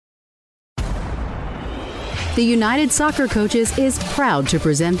The United Soccer Coaches is proud to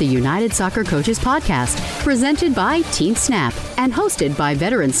present the United Soccer Coaches podcast, presented by Team Snap and hosted by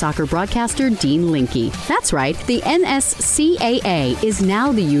veteran soccer broadcaster Dean Linke. That's right, the NSCAA is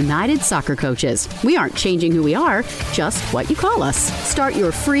now the United Soccer Coaches. We aren't changing who we are, just what you call us. Start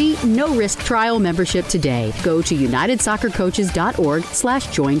your free, no-risk trial membership today. Go to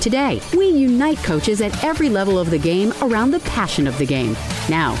unitedsoccercoaches.org/join today. We unite coaches at every level of the game around the passion of the game.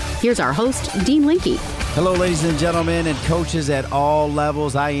 Now, here's our host, Dean Linke. Hello, ladies and gentlemen, and coaches at all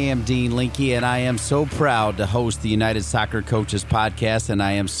levels. I am Dean Linke, and I am so proud to host the United Soccer Coaches podcast, and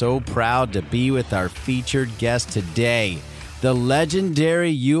I am so proud to be with our featured guest today, the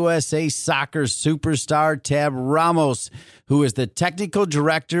legendary USA Soccer superstar Tab Ramos, who is the technical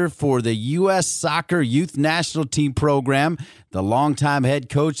director for the U.S. Soccer Youth National Team program, the longtime head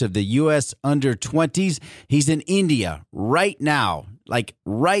coach of the U.S. Under-20s. He's in India right now,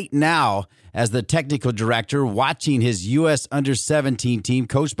 as the technical director, watching his U.S. Under-17 team,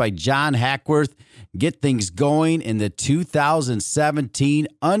 coached by John Hackworth, get things going in the 2017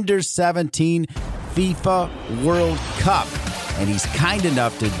 Under-17 FIFA World Cup. And he's kind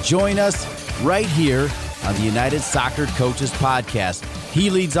enough to join us right here on the United Soccer Coaches podcast. He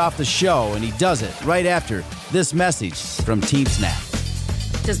leads off the show, and he does it right after this message from Team Snap.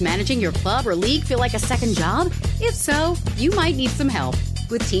 Does managing your club or league feel like a second job? If so, you might need some help.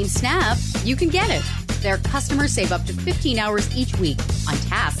 With Team Snap, you can get it. Their customers save up to 15 hours each week on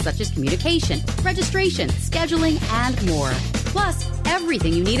tasks such as communication, registration, scheduling, and more. Plus,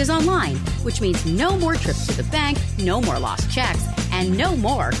 everything you need is online, which means no more trips to the bank, no more lost checks, and no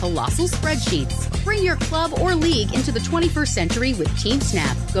more colossal spreadsheets. Bring your club or league into the 21st century with Team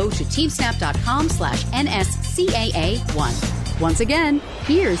Snap. Go to teamsnap.com/NSCAA1. Once again,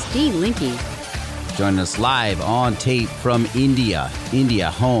 here's Dean Linke. Joining us live on tape from India,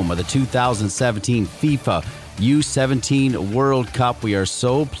 home of the 2017 FIFA U17 World Cup. We are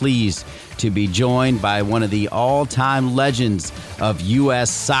so pleased to be joined by one of the all-time legends of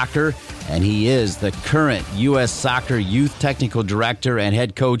U.S. soccer, and he is the current U.S. Soccer Youth Technical Director and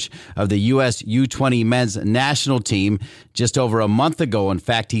head coach of the U.S. U20 Men's National Team. Just over a month ago, in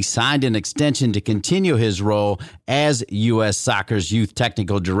fact, he signed an extension to continue his role as U.S. Soccer's Youth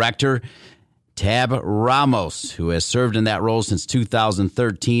Technical Director. Tab Ramos, who has served in that role since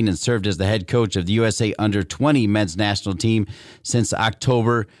 2013 and served as the head coach of the USA Under-20 Men's National Team since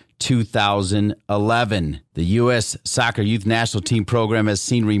October 2011. The U.S. Soccer Youth National Team program has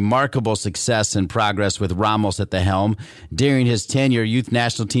seen remarkable success and progress with Ramos at the helm. During his tenure, Youth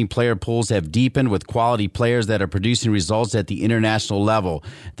National Team player pools have deepened with quality players that are producing results at the international level.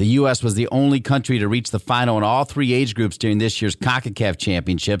 The U.S. was the only country to reach the final in all three age groups during this year's CONCACAF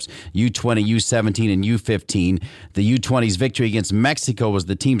Championships, U20, U17, and U15. The U20's victory against Mexico was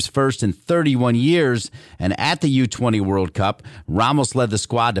the team's first in 31 years, and at the U20 World Cup, Ramos led the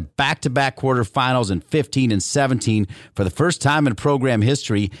squad to back-to-back quarterfinals in 15 and 17 for the first time in program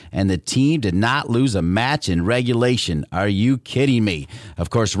history, and the team did not lose a match in regulation. Are you kidding me? Of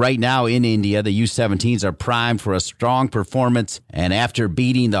course, right now in India, the U17s are primed for a strong performance, and after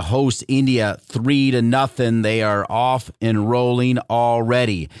beating the host India 3-0, they are off and rolling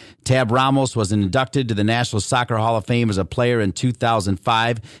already. Tab Ramos was inducted to the National Soccer Hall of Fame as a player in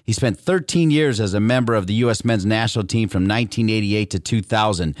 2005. He spent 13 years as a member of the U.S. Men's National Team from 1988 to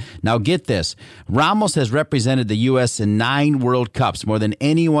 2000. Now get this, Ramos has represented the U.S. in 9 World Cups, more than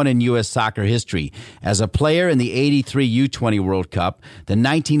anyone in U.S. soccer history. As a player in the 83 U20 World Cup, the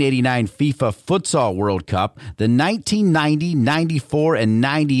 1989 FIFA Futsal World Cup, the 1990, 94, and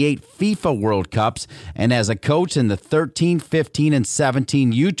 98 FIFA World Cups, and as a coach in the 13, 15, and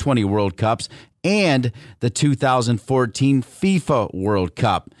 17 U20 World Cups, and the 2014 FIFA World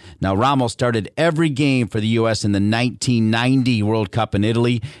Cup. Now, Ramos started every game for the U.S. in the 1990 World Cup in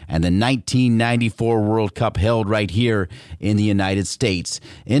Italy and the 1994 World Cup held right here in the United States.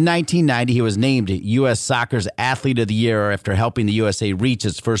 In 1990, he was named U.S. Soccer's Athlete of the Year after helping the USA reach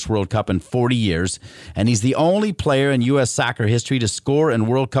its first World Cup in 40 years. And he's the only player in U.S. soccer history to score in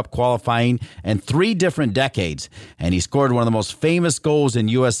World Cup qualifying in 3 different decades. And he scored one of the most famous goals in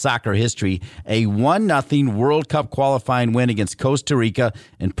U.S. soccer history, a 1-0 World Cup qualifying win against Costa Rica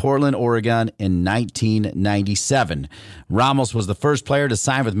in Portland, Oregon in 1997. Ramos was the first player to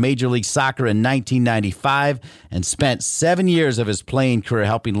sign with Major League Soccer in 1995 and spent 7 years of his playing career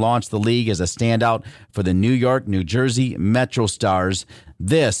helping launch the league as a standout for the New York, New Jersey Metro Stars.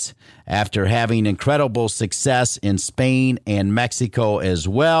 This after having incredible success in Spain and Mexico as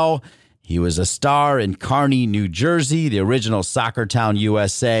well. He was a star in Kearney, New Jersey, the original Soccer Town,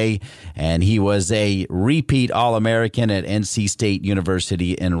 USA, and he was a repeat All-American at NC State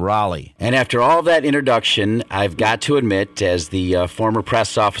University in Raleigh. And after all that introduction, I've got to admit, as the former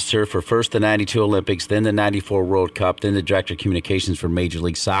press officer for first the 92 Olympics, then the 94 World Cup, then the director of communications for Major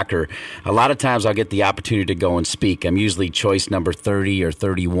League Soccer, a lot of times I'll get the opportunity to go and speak. I'm usually choice number 30 or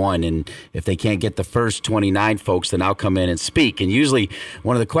 31, and if they can't get the first 29 folks, then I'll come in and speak. And usually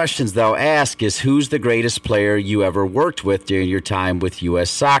one of the questions they'll ask is, who's the greatest player you ever worked with during your time with U.S.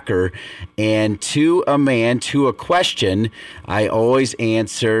 Soccer? And to a man, to a question, I always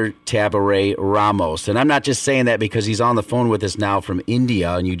answer Tabaré Ramos. And I'm not just saying that because he's on the phone with us now from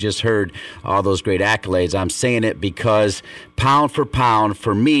India, and you just heard all those great accolades. I'm saying it because pound for pound,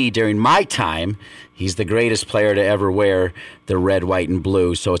 for me, during my time, he's the greatest player to ever wear the red, white, and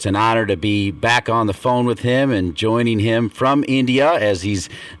blue. So it's an honor to be back on the phone with him and joining him from India as he's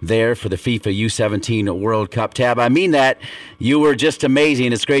there for the FIFA U17 World Cup. Tab, I mean that. You were just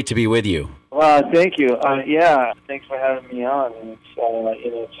amazing. It's great to be with you. Well, thank you. Yeah, thanks for having me on. And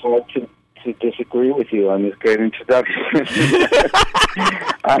it's hard to disagree with you on this great introduction.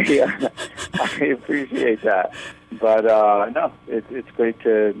 I appreciate that. But no, it's great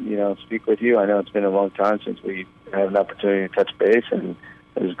to speak with you. I know it's been a long time since we had an opportunity to touch base, and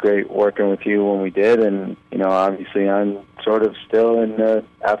it was great working with you when we did. And obviously, I'm sort of still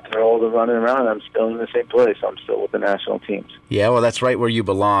after all the running around, I'm still in the same place. I'm still with the national teams. Yeah, well, that's right where you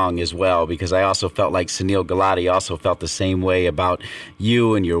belong as well, because I also felt like Sunil Gulati also felt the same way about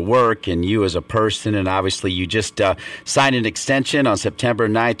you and your work and you as a person. And obviously, you just signed an extension on September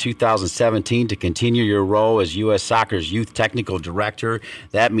 9, 2017 to continue your role as U.S. Soccer's Youth Technical Director.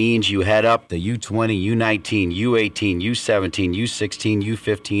 That means you head up the U20, U19, U18, U17, U16,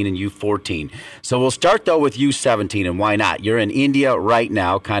 U15, and U14. So we'll start, though, with U17, and why not? You're in India right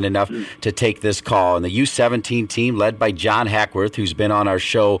now, kind enough to take this call. And the U17 team, led by John Hackworth, who's been on our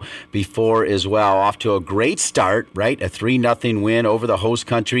show before as well, off to a great start, right? A 3-0 win over the host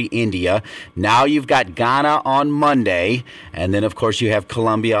country, India. Now you've got Ghana on Monday, and then, of course, you have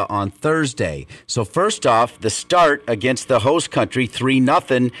Colombia on Thursday. So first off, the start against the host country,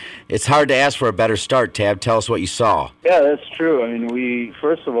 3-0. It's hard to ask for a better start, Tab. Tell us what you saw. Yeah, that's true. I mean,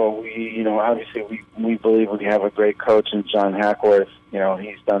 first of all, obviously we believe we have a great coach in John Hackworth.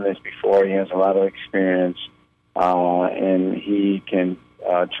 He's done this before. He has a lot of experience, and he can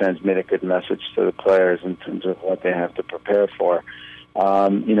transmit a good message to the players in terms of what they have to prepare for.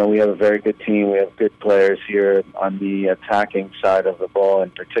 We have a very good team. We have good players here on the attacking side of the ball in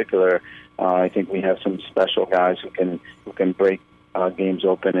particular. I think we have some special guys who can break games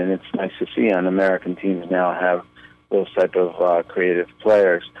open, and it's nice to see on American teams now have those type of creative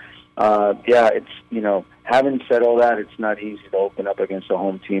players. Having said all that, it's not easy to open up against a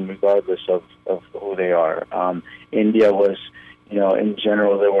home team regardless of who they are. India was, in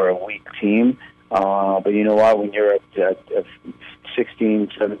general, they were a weak team. But you know what? When you're a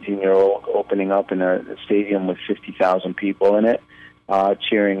 16, 17-year-old opening up in a stadium with 50,000 people in it,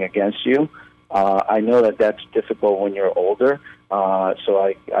 cheering against you, I know that that's difficult when you're older.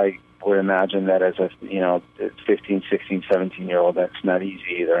 So I would imagine that as a 15, 16, 17-year-old, that's not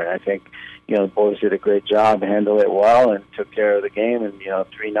easy either. And I think the boys did a great job, handled it well, and took care of the game. And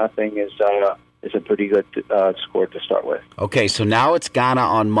 3-0 is a pretty good score to start with. Okay, so now it's Ghana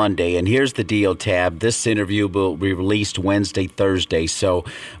on Monday, and here's the deal, Tab. This interview will be released Wednesday, Thursday, so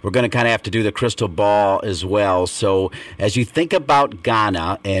we're going to kind of have to do the crystal ball as well. So as you think about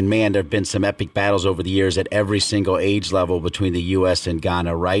Ghana, and man, there have been some epic battles over the years at every single age level between the U.S. and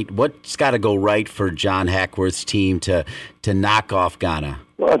Ghana, right? What's got to go right for John Hackworth's team to knock off Ghana?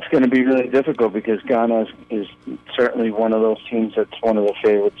 Well, it's going to be really difficult because Ghana is certainly one of those teams that's one of the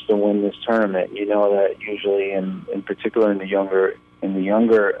favorites to win this tournament. You know that usually, in particular in the younger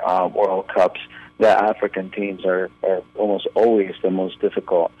World Cups, the African teams are almost always the most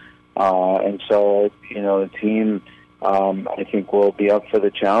difficult. And so, the team, I think, will be up for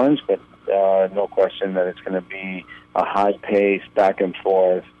the challenge, but no question that it's going to be a high-paced, back and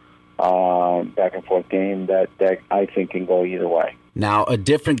forth game that I think can go either way. Now, a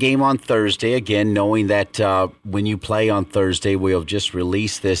different game on Thursday, again, knowing that when you play on Thursday, we'll just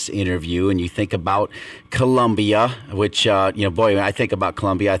release this interview, and you think about Colombia, which, when I think about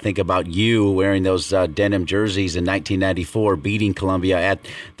Colombia, I think about you wearing those denim jerseys in 1994, beating Colombia at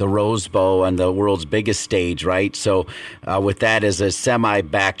the Rose Bowl on the world's biggest stage, right? So with that as a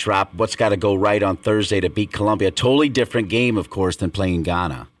semi-backdrop, what's got to go right on Thursday to beat Colombia? A totally different game, of course, than playing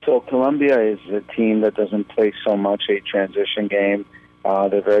Ghana. So Colombia is a team that doesn't play so much a transition game.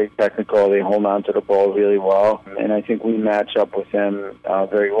 They're very technical. They hold on to the ball really well. And I think we match up with them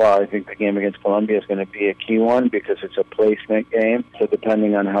very well. I think the game against Colombia is going to be a key one because it's a placement game. So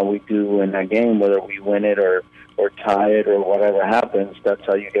depending on how we do in that game, whether we win it or tie it or whatever happens, that's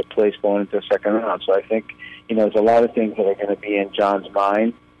how you get placed going into the second round. So I think, there's a lot of things that are going to be in John's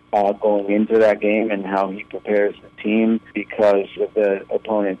mind going into that game and how he prepares the team because of the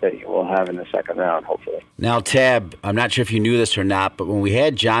opponent that you will have in the second round, hopefully. Now, Tab, I'm not sure if you knew this or not, but when we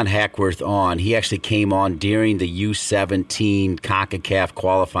had John Hackworth on, he actually came on during the U17 CONCACAF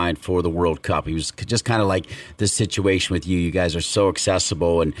qualifying for the World Cup. He was just kind of like this situation with you. You guys are so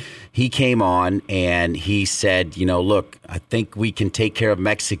accessible. And he came on and he said, look, I think we can take care of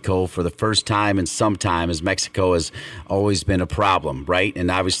Mexico for the first time in some time, as Mexico has always been a problem, right?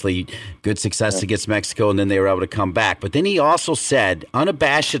 And obviously good success against Mexico, and then they were able to come back. But then he also said,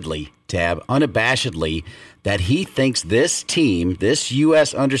 unabashedly, that he thinks this team, this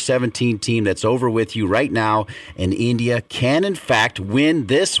U.S. under-17 team that's over with you right now in India, can in fact win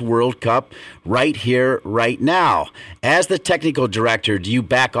this World Cup right here, right now. As the technical director, do you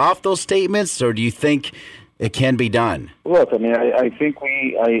back off those statements, or do you think it can be done? Look, I think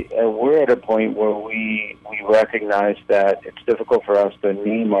we're at a point where we recognize that it's difficult for us to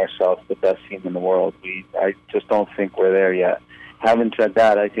name ourselves the best team in the world. I just don't think we're there yet. Having said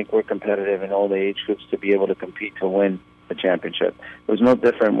that, I think we're competitive in all the age groups to be able to compete to win the championship. It was no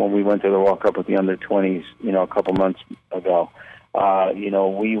different when we went to the World Cup with the under-20s, a couple months ago.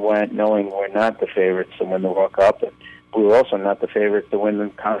 We went knowing we're not the favorites to win the World Cup, but we were also not the favorites to win the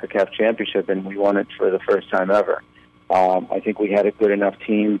CONCACAF championship, and we won it for the first time ever. I think we had a good enough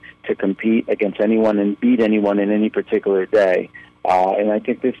team to compete against anyone and beat anyone in any particular day. And I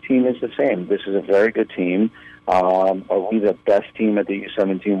think this team is the same. This is a very good team. Are we the best team at the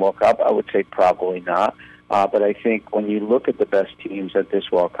U17 World Cup? I would say probably not. But I think when you look at the best teams at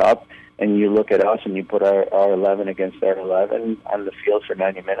this World Cup and you look at us and you put our 11 against their 11 on the field for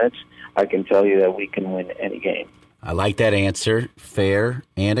 90 minutes, I can tell you that we can win any game. I like that answer. Fair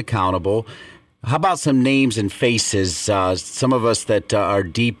and accountable. How about some names and faces? Some of us that are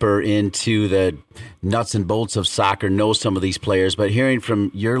deeper into the nuts and bolts of soccer know some of these players, but hearing from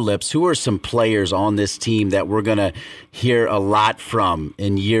your lips, who are some players on this team that we're going to hear a lot from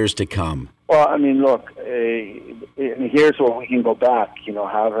in years to come? Well, look, here's where we can go back,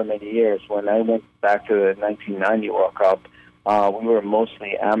 however many years. When I went back to the 1990 World Cup, we were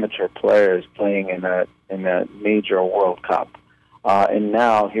mostly amateur players playing in a major World Cup. And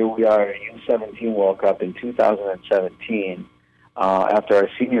now here we are at U17 World Cup in 2017, after our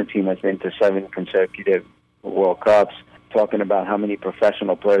senior team has been to 7 consecutive World Cups, talking about how many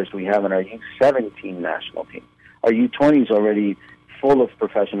professional players we have in our U17 national team. Our U20 is already full of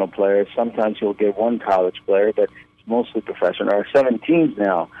professional players. Sometimes you'll get one college player, but it's mostly professional. Our 17s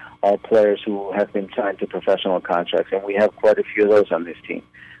now are players who have been signed to professional contracts, and we have quite a few of those on this team.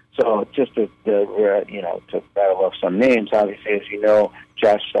 So just to rattle off some names, obviously, as you know,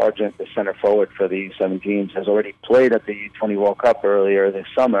 Josh Sargent, the center forward for the U17s, has already played at the U20 World Cup earlier this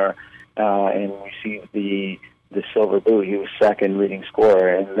summer and received the silver boot. He was second leading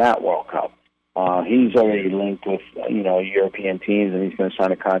scorer in that World Cup. He's already linked with European teams, and he's going to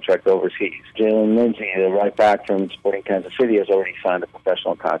sign a contract overseas. Jalen Lindsey, the right back from Sporting Kansas City, has already signed a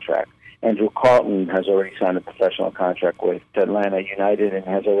professional contract. Andrew Carlton has already signed a professional contract with Atlanta United and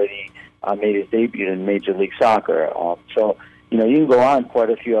has already made his debut in Major League Soccer. So you can go on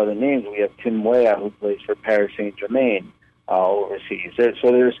quite a few other names. We have Tim Weah, who plays for Paris Saint-Germain overseas.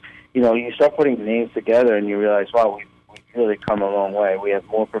 So there's, you start putting names together and you realize, wow, we've really come a long way. We have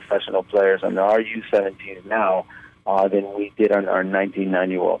more professional players on our U17 now than we did on our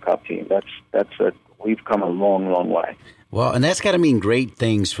 1990 World Cup team. We've come a long, long way. Well, and that's got to mean great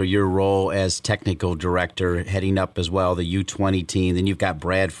things for your role as technical director, heading up as well the U20 team. Then you've got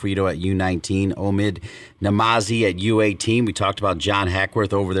Brad Frito at U19, Omid Namazi at U18. We talked about John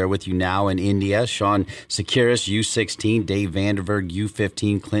Hackworth over there with you now in India, Sean Sekiris, U16, Dave Vanderberg,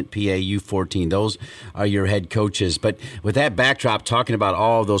 U15, Clint PA, U14. Those are your head coaches. But with that backdrop, talking about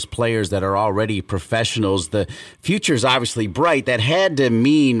all of those players that are already professionals, the future is obviously bright. That had to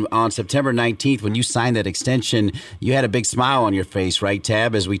mean on September 19th when you signed that extension, you had a big smile on your face, right,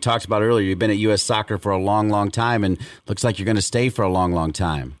 Tab? As we talked about earlier, you've been at U.S. Soccer for a long, long time, and looks like you're going to stay for a long, long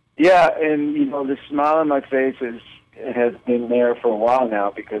time. Yeah, and, the smile on my face has been there for a while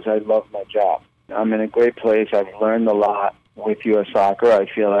now because I love my job. I'm in a great place. I've learned a lot with U.S. Soccer. I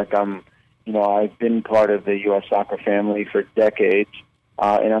feel like I've been part of the U.S. Soccer family for decades,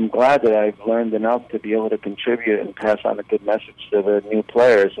 and I'm glad that I've learned enough to be able to contribute and pass on a good message to the new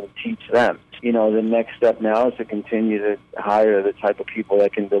players and teach them. the next step now is to continue to hire the type of people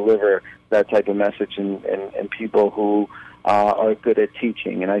that can deliver that type of message and people who are good at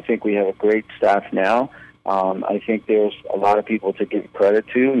teaching. And I think we have a great staff now. I think there's a lot of people to give credit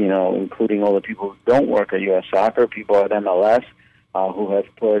to, including all the people who don't work at U.S. Soccer, people at MLS who have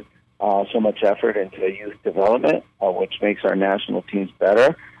put so much effort into youth development, which makes our national teams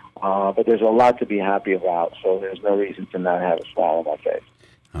better. But there's a lot to be happy about, so there's no reason to not have a smile on my face.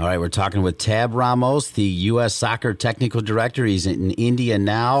 All right, we're talking with Tab Ramos, the U.S. Soccer Technical Director. He's in India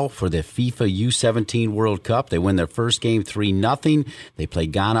now for the FIFA U17 World Cup. They win their first game 3-0. They play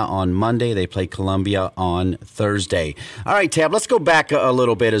Ghana on Monday. They play Colombia on Thursday. All right, Tab, let's go back a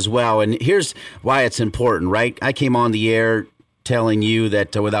little bit as well. And here's why it's important, right? I came on the air telling you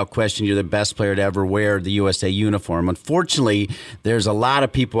that without question you're the best player to ever wear the USA uniform. Unfortunately, there's a lot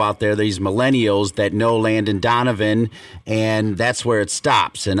of people out there, these millennials, that know Landon Donovan, and that's where it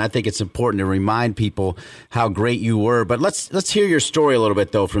stops. And I think it's important to remind people how great you were. But let's hear your story a little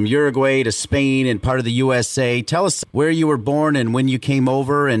bit, though, from Uruguay to Spain and part of the USA. Tell us where you were born and when you came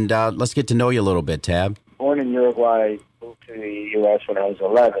over, and let's get to know you a little bit, Tab. Born in Uruguay, moved to the U.S. when I was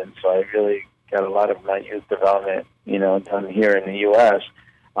 11, so I really got a lot of my youth development, done here in the U.S.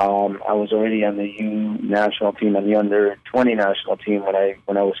 I was already on the U national team, on the under-20 national team when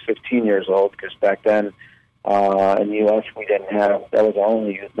I was 15 years old, because back then in the U.S. we didn't have, that was our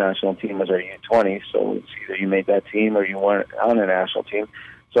only youth national team was our U20, so it's either you made that team or you weren't on a national team.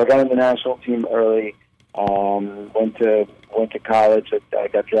 So I got on the national team early, went to college. I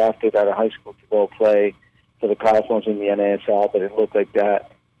got drafted out of high school to go play for the Cosmos in the NASL, but it looked like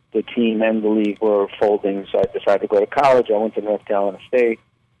that the team and the league were folding, so I decided to go to college. I went to North Carolina State.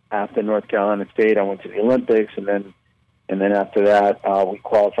 After North Carolina State, I went to the Olympics, and then after that, we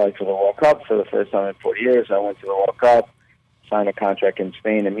qualified for the World Cup for the first time in 4 years. I went to the World Cup, signed a contract in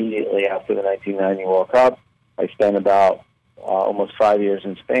Spain immediately after the 1990 World Cup. I spent about almost 5 years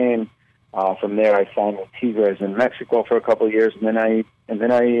in Spain. From there, I signed with Tigres in Mexico for a couple of years, and then I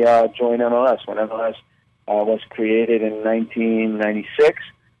joined MLS when MLS was created in 1996.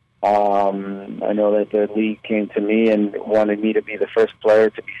 I know that the league came to me and wanted me to be the first player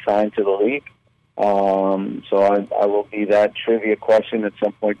to be signed to the league. So I will be that trivia question at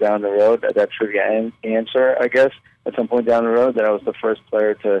some point down the road, that trivia answer, I guess, at some point down the road, that I was the first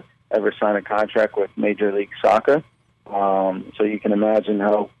player to ever sign a contract with Major League Soccer. So you can imagine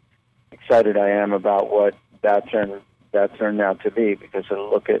how excited I am about what that turned out to be, because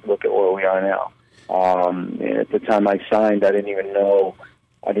look at where we are now. At the time I signed, I didn't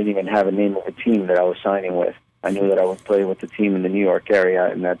even have a name of a team that I was signing with. I knew that I would play with the team in the New York area,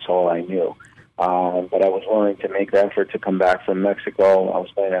 and that's all I knew. But I was willing to make the effort to come back from Mexico. I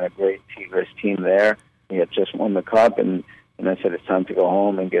was playing on a great Tigres team there. We had just won the Cup, and I said it's time to go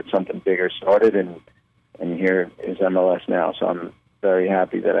home and get something bigger started, and here is MLS now. So I'm very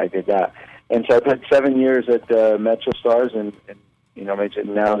happy that I did that. And so I played 7 years at Metro Stars and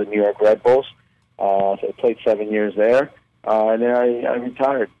now the New York Red Bulls. So I played 7 years there. And then I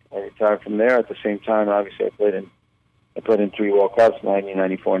retired. I retired from there. At the same time, obviously, I played in 3 World Cups, 90,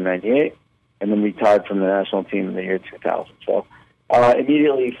 94, and 98, and then retired from the national team in the year 2000. So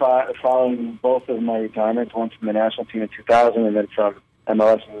immediately following both of my retirements, one from the national team in 2000 and then from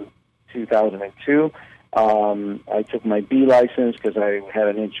MLS in 2002, I took my B license because I had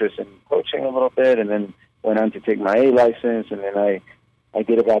an interest in coaching a little bit, and then went on to take my A license, and then I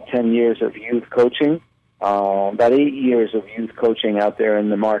did about 10 years of youth coaching. About 8 years of youth coaching out there in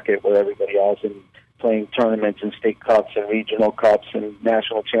the market with everybody else, and playing tournaments and state cups and regional cups and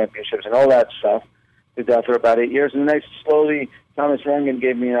national championships and all that stuff. Did that for about 8 years, and then Thomas Rungan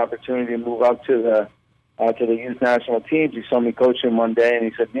gave me an opportunity to move up to the youth national teams. He saw me coaching one day, and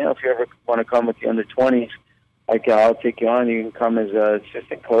he said, if you ever want to come with the under-20s, I'll take you on. You can come as an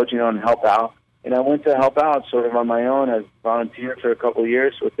assistant coach, and help out. And I went to help out sort of on my own. I volunteered for a couple of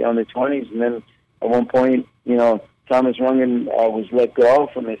years with the under-20s, and then at one point, Thomas Rungan was let go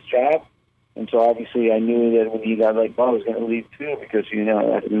from his job. And so obviously I knew that when he got let go, I was going to leave too, because,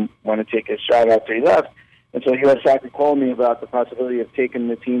 I didn't want to take his job after he left. And so U.S. Soccer called me about the possibility of taking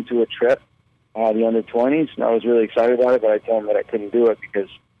the team to a trip, the under-20s. And I was really excited about it, but I told him that I couldn't do it because,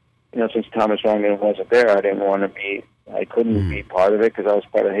 since Thomas Rungan wasn't there, I couldn't be part of it because I was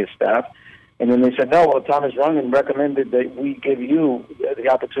part of his staff. And then they said, no, well, Thomas Rungan recommended that we give you the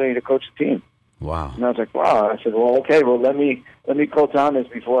opportunity to coach the team. Wow. And I was like, wow. I said, well, okay, well, let me call Thomas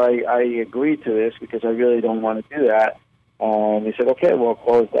before I agree to this, because I really don't want to do that. And he said, okay, well,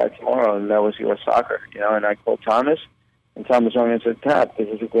 call us back tomorrow. And that was U.S. Soccer, and I called Thomas, and Thomas Rungan said, Tab, this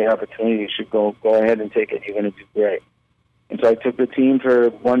is a great opportunity. You should go ahead and take it. You're going to do great. And so I took the team for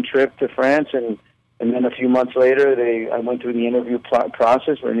one trip to France, and then a few months later, I went through the interview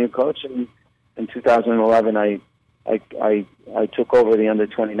process for a new coach, and in 2011, I took over the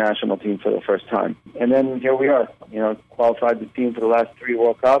under-20 national team for the first time. And then here we are, qualified the team for the last 3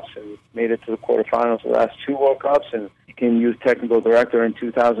 World Cups and made it to the quarterfinals for the last 2 World Cups, and became youth technical director in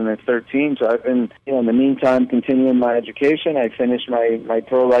 2013. So I've been, in the meantime, continuing my education. I finished my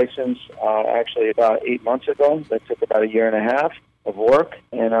pro license actually about 8 months ago. That took about 1.5 years of work,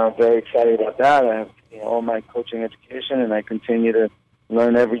 and I'm very excited about that. I have all my coaching education, and I continue to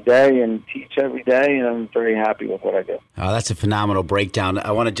learn every day and teach every day, and I'm very happy with what I do. That's a phenomenal breakdown.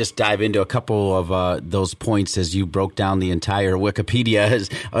 I want to just dive into a couple of those points as you broke down the entire Wikipedia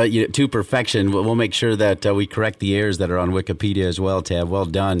to perfection. We'll make sure that we correct the errors that are on Wikipedia as well, Tab. Well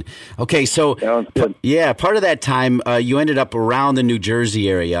done. Okay, so part of that time you ended up around the New Jersey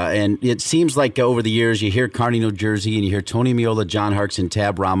area, and it seems like over the years you hear Kearney, New Jersey, and you hear Tony Meola, John Harkes, and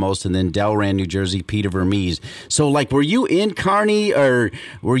Tab Ramos, and then Delran, New Jersey, Peter Vermees. So, were you in Kearney, or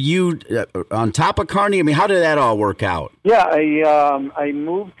were you on top of Kearney? I mean, how did that all work out? Yeah, I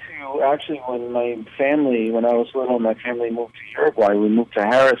moved to, actually, when I was little, my family moved to Uruguay. We moved to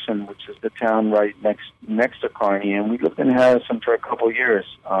Harrison, which is the town right next to Kearney, and we lived in Harrison for a couple of years.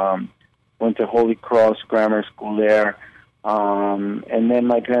 Went to Holy Cross Grammar School there, and then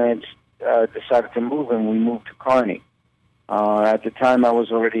my parents decided to move, and we moved to Kearney. At the time, I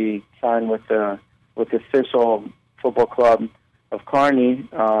was already signed with the Thistle Football Club of Kearney,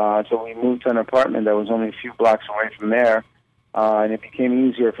 so we moved to an apartment that was only a few blocks away from there, and it became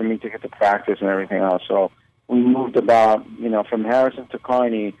easier for me to get to practice and everything else. So we moved about, from Harrison to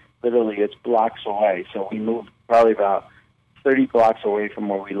Kearney, literally it's blocks away. So we moved probably about 30 blocks away from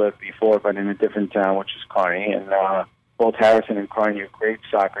where we lived before, but in a different town, which is Kearney. And both Harrison and Kearney are great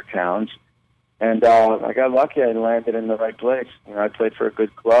soccer towns. And I got lucky. I landed in the right place. I played for a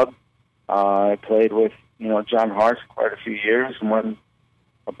good club. I played with John Harkes quite a few years, and won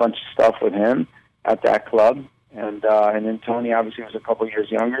a bunch of stuff with him at that club. And then Tony obviously was a couple of years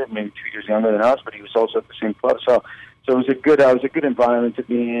younger, maybe 2 years younger than us, but he was also at the same club. So it was a good environment to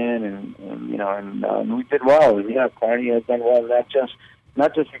be in, and we did well. And Kearney has done well,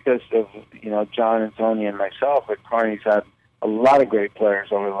 not just because of John and Tony and myself, but Kearney's had a lot of great players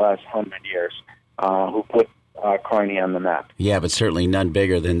over the last 100 years who put Kearney on the map. Yeah, but certainly none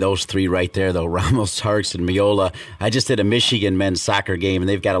bigger than those three right there, though, Ramos, Harkes, and Meola. I just did a Michigan men's soccer game, and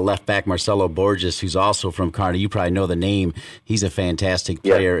they've got a left back, Marcelo Borges, who's also from Kearney. You probably know the name. He's a fantastic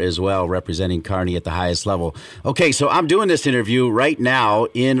player as well, representing Kearney at the highest level. Okay, so I'm doing this interview right now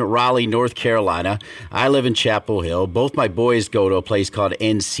in Raleigh, North Carolina. I live in Chapel Hill. Both my boys go to a place called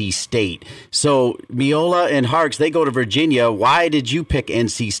NC State. So Meola and Harkes, they go to Virginia. Why did you pick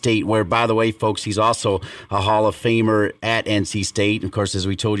NC State, where, by the way, folks, he's also a Hall of Famer at NC State. Of course, as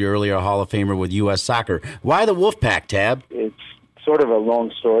we told you earlier, a Hall of Famer with U.S. Soccer. Why the Wolfpack, Tab? It's sort of a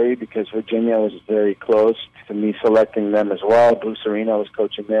long story because Virginia was very close to me selecting them as well. Bruce Arena was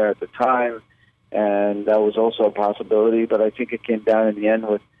coaching there at the time, and that was also a possibility. But I think it came down in the end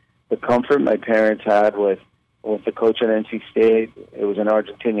with the comfort my parents had with the coach at NC State. It was an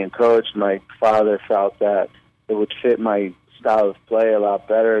Argentinian coach. My father felt that it would fit my style of play a lot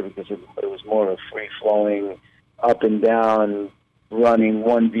better because it was more of a free-flowing, up and down, running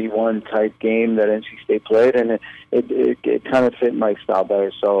 1v1 type game that NC State played, and it kind of fit my style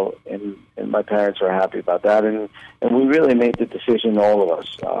better. So, and my parents were happy about that, and we really made the decision, all of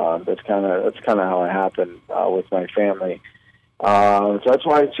us. That's kind of how it happened with my family. So that's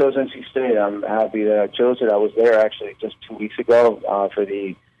why I chose NC State. I'm happy that I chose it. I was there actually just 2 weeks ago for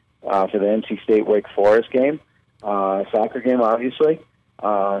the NC State Wake Forest game. Soccer game, obviously.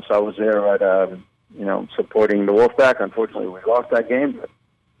 So I was there at, supporting the Wolfpack. Unfortunately, we lost that game,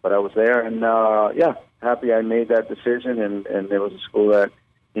 but I was there, and happy I made that decision. And there was a school that,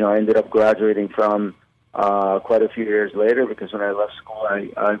 I ended up graduating from quite a few years later, because when I left school,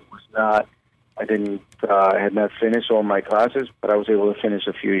 I had not finished all my classes, but I was able to finish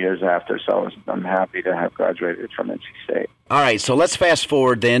a few years after, so I'm happy to have graduated from NC State. All right, so let's fast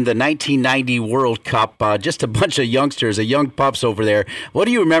forward then, the 1990 World Cup, just a bunch of youngsters, young pups over there. What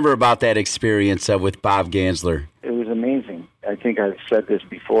do you remember about that experience with Bob Gansler? It was amazing. I think I've said this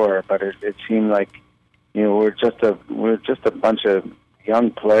before, but it seemed like, we're just a bunch of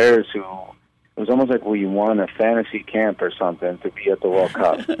young players who, it was almost like we won a fantasy camp or something to be at the World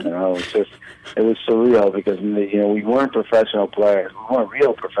Cup. It was surreal because, we weren't professional players. We weren't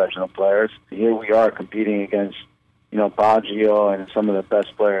real professional players. Here we are competing against, Baggio and some of the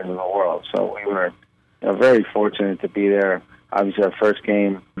best players in the world. So we were very fortunate to be there obviously our first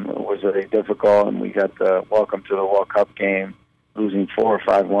game was very difficult, and we got the welcome to the World Cup game, losing 4 or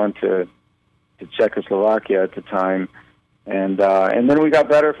 5-1 to Czechoslovakia at the time. And then we got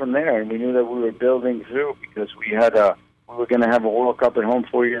better from there, and we knew that we were building through because we were going to have a World Cup at home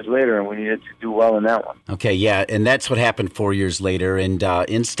 4 years later, and we needed to do well in that one. Okay, yeah, and that's what happened 4 years later. And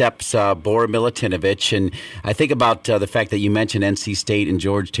in steps Bora Milutinovic. And I think about the fact that you mentioned NC State and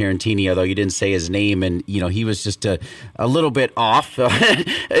George Tarantini, although you didn't say his name. And, he was just a little bit off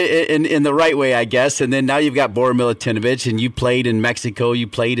in the right way, I guess. And then now you've got Bora Milutinovic, and you played in Mexico, you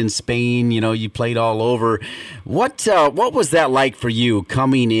played in Spain, you played all over. What was that like for you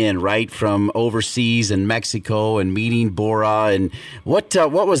coming in, right, from overseas in Mexico and meeting Bora, and what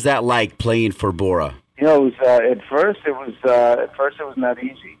was that like playing for Bora? It was at first it was not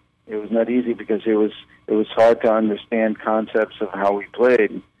easy. It was not easy because it was hard to understand concepts of how we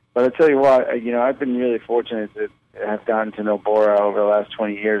played. But I tell you what, I've been really fortunate to have gotten to know Bora over the last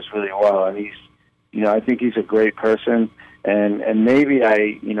 20 years really well, and he's, I think he's a great person. And maybe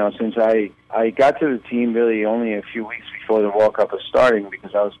since I got to the team really only a few weeks before the World Cup was starting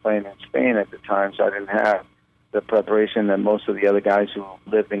because I was playing in Spain at the time, so I didn't have the preparation that most of the other guys who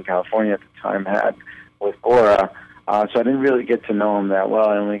lived in California at the time had with Bora. So I didn't really get to know him that well.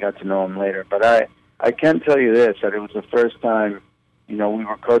 I only got to know him later. But I can tell you this, that it was the first time, we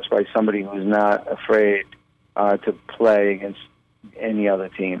were coached by somebody who was not afraid to play against any other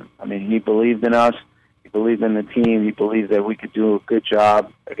team. I mean, he believed in us. He believed in the team. He believed that we could do a good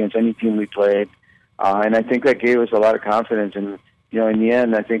job against any team we played. And I think that gave us a lot of confidence. And, in the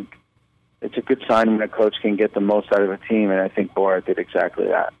end, I think it's a good sign when a coach can get the most out of a team, and I think Bora did exactly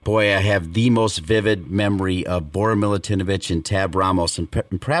that. Boy, I have the most vivid memory of Bora Milutinovic and Tab Ramos, and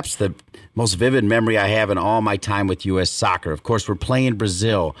perhaps the most vivid memory I have in all my time with U.S. soccer. Of course, we're playing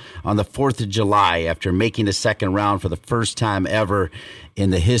Brazil on the 4th of July after making the second round for the first time ever in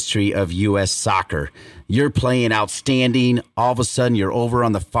the history of U.S. soccer. You're playing outstanding. All of a sudden, you're over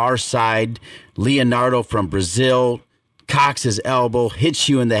on the far side. Leonardo from Brazil cocks his elbow, hits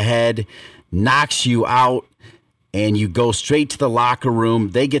you in the head, knocks you out, and you go straight to the locker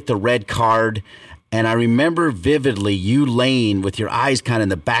room. They get the red card. And I remember vividly you laying with your eyes kind of in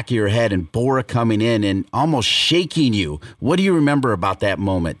the back of your head and Bora coming in and almost shaking you. What do you remember about that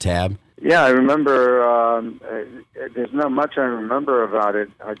moment, Tab? Yeah, I remember, there's not much I remember about it.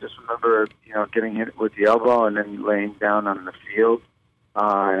 I just remember, getting hit with the elbow and then laying down on the field.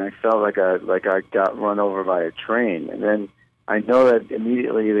 And I felt like I got run over by a train. And then I know that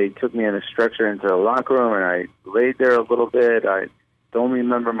immediately they took me on a stretcher into the locker room, and I laid there a little bit. I don't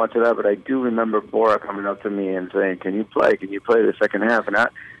remember much of that, but I do remember Bora coming up to me and saying, Can you play the second half? And I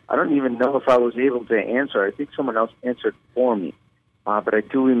don't even know if I was able to answer. I think someone else answered for me. But I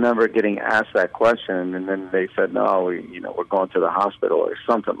do remember getting asked that question, and then they said, no, we're going to the hospital or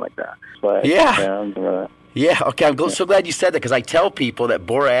something like that. But, Yeah, okay, I'm so glad you said that because I tell people that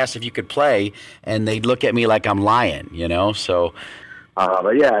Bora asked if you could play, and they look at me like I'm lying, so.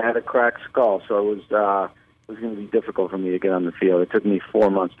 But yeah, I had a cracked skull, so it was going to be difficult for me to get on the field. It took me 4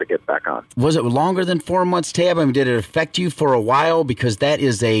 months to get back on. Was it longer than 4 months, Tab? I mean, did it affect you for a while? Because that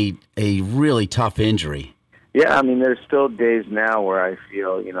is a really tough injury. Yeah, I mean, there's still days now where I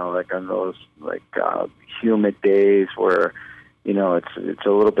feel, like on those humid days where, it's a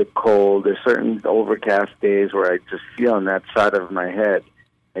little bit cold. There's certain overcast days where I just feel on that side of my head.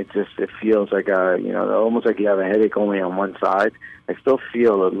 It feels like almost like you have a headache only on one side. I still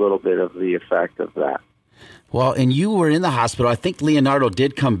feel a little bit of the effect of that. Well, and you were in the hospital. I think Leonardo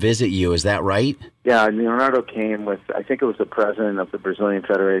did come visit you. Is that right? Yeah, Leonardo came with, I think it was the president of the Brazilian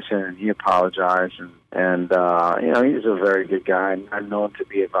Federation, and he apologized. And he's a very good guy. I'm known to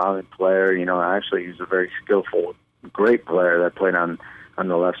be a violent player. Actually, he's a very skillful, great player that played on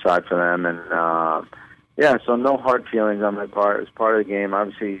the left side for them. And, so no hard feelings on my part. It was part of the game.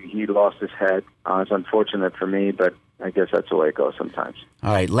 Obviously, he lost his head. It's unfortunate for me, but I guess that's the way it goes sometimes.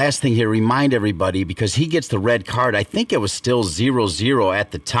 All right, last thing here, remind everybody, because he gets the red card. I think it was still 0-0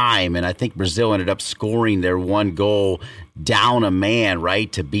 at the time, and I think Brazil ended up scoring their one goal down a man,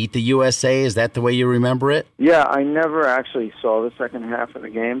 right, to beat the USA. Is that the way you remember it? Yeah, I never actually saw the second half of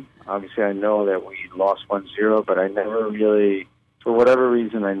the game. Obviously, I know that we lost 1-0, but I never really, for whatever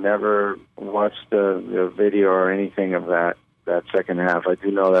reason, I never watched the video or anything of that second half. I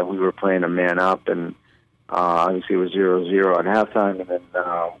do know that we were playing a man up, and obviously, it was 0-0 at halftime, and then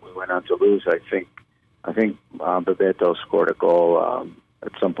we went on to lose. I think Bebeto scored a goal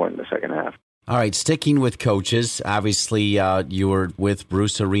at some point in the second half. All right, sticking with coaches, obviously you were with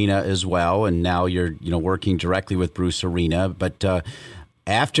Bruce Arena as well, and now you're working directly with Bruce Arena. But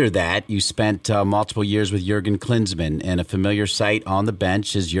After that, you spent multiple years with Jurgen Klinsmann, and a familiar sight on the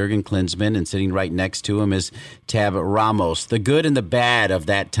bench is Jurgen Klinsmann, and sitting right next to him is Tab Ramos. The good and the bad of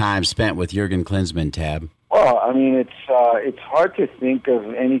that time spent with Jurgen Klinsmann, Tab. Well, I mean, it's hard to think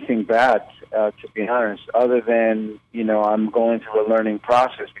of anything bad, to be honest, other than, I'm going through a learning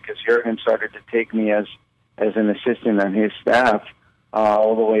process, because Jurgen started to take me as an assistant on his staff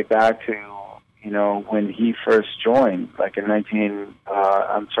all the way back to, when he first joined, like in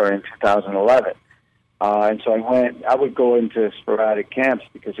 2011. And so I would go into sporadic camps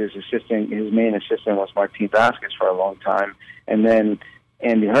because his main assistant was Martin Vasquez for a long time. And then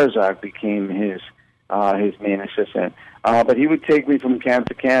Andy Herzog became his main assistant. But he would take me from camp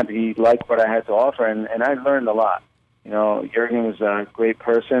to camp. He liked what I had to offer, and I learned a lot. Jurgen was a great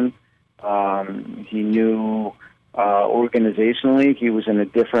person. He knew organizationally he was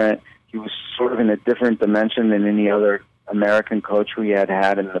sort of in a different dimension than any other American coach we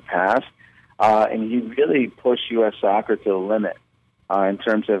had in the past. And he really pushed U.S. soccer to the limit in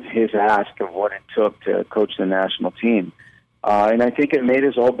terms of his ask of what it took to coach the national team. And I think it made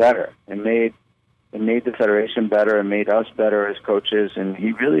us all better. It made the federation better. It made us better as coaches. And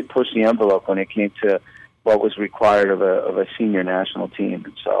he really pushed the envelope when it came to what was required of a senior national team.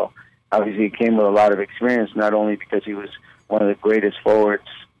 And so obviously he came with a lot of experience, not only because he was one of the greatest forwards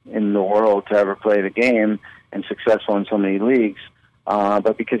in the world to ever play the game and successful in so many leagues,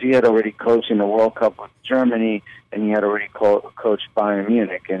 but because he had already coached in the World Cup with Germany, and he had already coached Bayern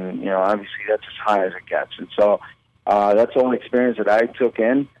Munich, and obviously that's as high as it gets. And so that's all experience that I took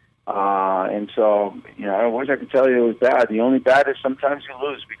in, and so I wish I could tell you it was bad. The only bad is sometimes you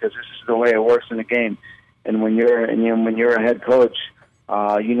lose, because this is the way it works in the game. And when you're a head coach,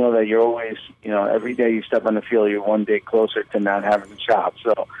 that you're always, every day you step on the field, you're one day closer to not having a job.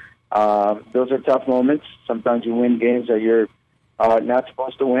 So those are tough moments. Sometimes you win games that you're not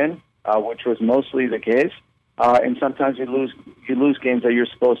supposed to win, which was mostly the case. And sometimes you lose games that you're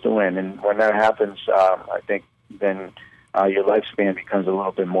supposed to win. And when that happens, I think then your lifespan becomes a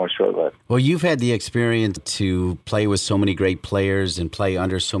little bit more short-lived. Well, you've had the experience to play with so many great players and play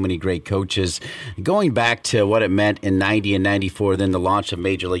under so many great coaches. Going back to what it meant in 90 and 94, then the launch of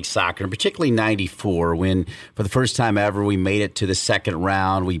Major League Soccer, and particularly 94, when for the first time ever we made it to the second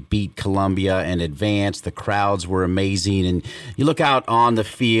round, we beat Colombia and advanced. The crowds were amazing. And you look out on the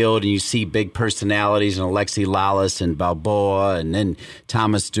field and you see big personalities, and Alexi Lalas and Balboa, and then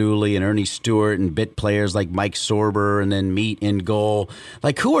Thomas Dooley and Ernie Stewart, and bit players like Mike Sorber, and then Meat in goal.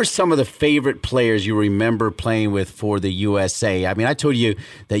 Like, who are some of the favorite players you remember playing with for the USA? I mean, I told you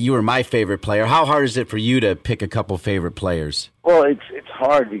that you were my favorite player. How hard is it for you to pick a couple favorite players? Well, it's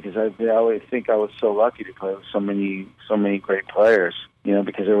hard, because I always think I was so lucky to play with so many great players.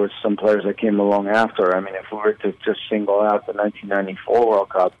 Because there were some players that came along after. I mean, if we were to just single out the 1994 World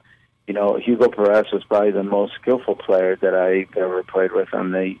Cup, Hugo Perez was probably the most skillful player that I ever played with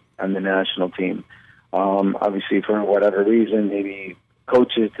on the national team. Obviously, for whatever reason, maybe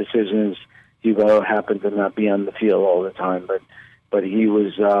coaches' decisions, Hugo happened to not be on the field all the time, but he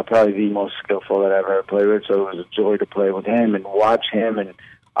was probably the most skillful that I've ever played with. So it was a joy to play with him and watch him, and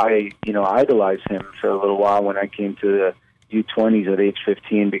I idolized him for a little while when I came to the U20s at age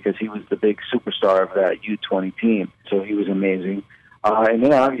 15, because he was the big superstar of that U20 team. So he was amazing. And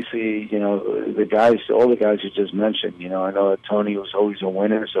then obviously, all the guys you just mentioned, I know that Tony was always a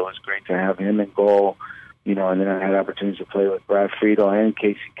winner, so it was great to have him in goal, and then I had opportunities to play with Brad Friedel and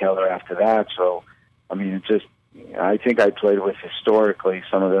Casey Keller after that. So, I mean, I think I played with historically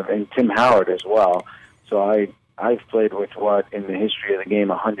some of them, and Tim Howard as well. So I've played with what in the history of the game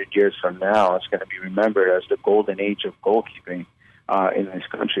 100 years from now, it's going to be remembered as the golden age of goalkeeping in this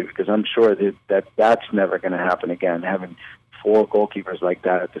country, because I'm sure that's never going to happen again, having 4 goalkeepers like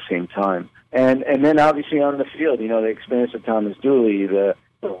that at the same time. And then obviously on the field, the experience of Thomas Dooley, the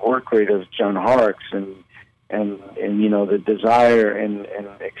work rate of John Harkes, and the desire and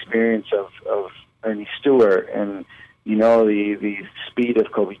experience of Ernie Stewart, and the speed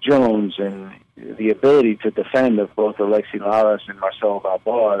of Kobe Jones, and the ability to defend of both Alexi Lalas and Marcelo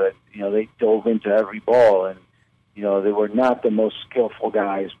Balboa, that they dove into every ball, and they were not the most skillful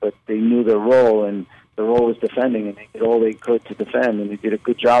guys, but they knew their role, and the role was defending, and they did all they could to defend, and they did a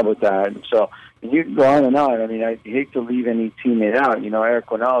good job with that. And so you can go on and on. I mean, I hate to leave any teammate out. Eric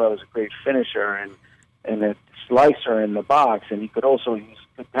Ronaldo was a great finisher and a slicer in the box, and he could also use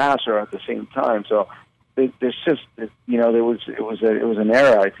a passer at the same time. So there's just, it was an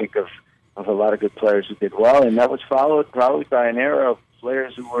era, I think, of a lot of good players who did well, and that was followed probably by an era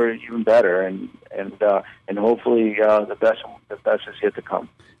players who were even better, and hopefully the best is yet to come.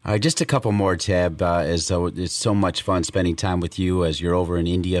 All right, just a couple more, Tab. It's so much fun spending time with you as you're over in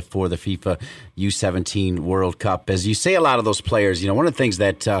India for the FIFA U17 World Cup. As you say, a lot of those players, one of the things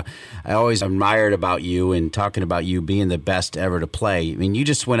that I always admired about you and talking about you being the best ever to play, I mean, you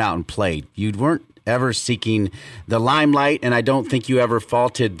just went out and played. You weren't ever seeking the limelight, and I don't think you ever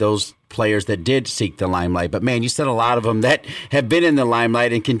faulted those players that did seek the limelight. But, man, you said a lot of them that have been in the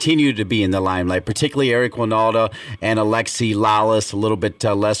limelight and continue to be in the limelight, particularly Eric Wynalda and Alexi Lalas, a little bit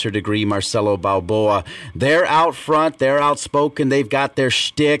lesser degree Marcelo Balboa. They're out front. They're outspoken. They've got their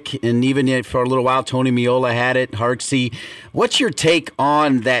shtick, and even for a little while, Tony Meola had it, Harksey. What's your take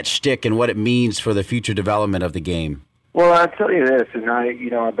on that shtick and what it means for the future development of the game? Well, I'll tell you this, and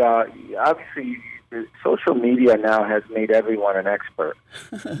about obviously social media now has made everyone an expert.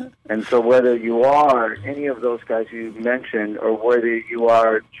 And so whether you are any of those guys you mentioned or whether you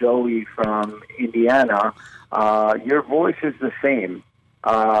are Joey from Indiana, your voice is the same.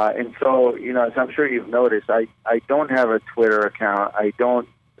 And so, as I'm sure you've noticed, I don't have a Twitter account. I don't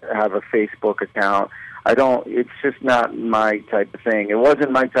have a Facebook account. It's just not my type of thing. It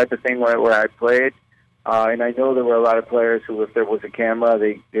wasn't my type of thing where I played. And I know there were a lot of players who, if there was a camera,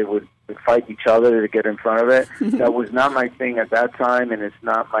 they would fight each other to get in front of it. That was not my thing at that time, and it's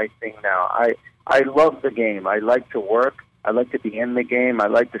not my thing now. I love the game. I like to work. I like to be in the game. I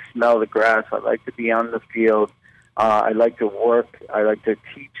like to smell the grass. I like to be on the field. I like to work. I like to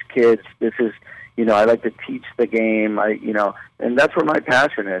teach kids. I like to teach the game. And that's where my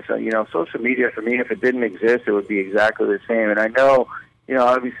passion is. Social media for me, if it didn't exist, it would be exactly the same. And I know,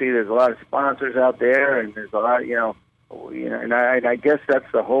 obviously there's a lot of sponsors out there, and there's a lot, and I guess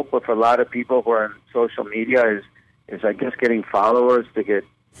that's the hope of a lot of people who are on social media is I guess getting followers to get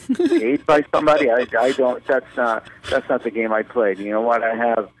paid by somebody. I don't. That's not the game I played. You know what? I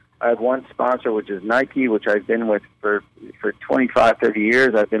have one sponsor, which is Nike, which I've been with for 25, 30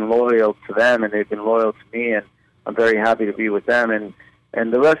 years. I've been loyal to them, and they've been loyal to me, and I'm very happy to be with them.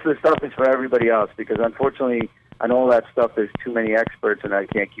 And the rest of the stuff is for everybody else, because unfortunately, on all that stuff, there's too many experts, and I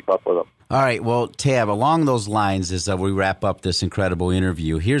can't keep up with them. All right. Well, Tab, along those lines, as we wrap up this incredible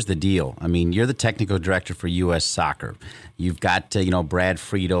interview, here's the deal. I mean, you're the technical director for U.S. Soccer. You've got, Brad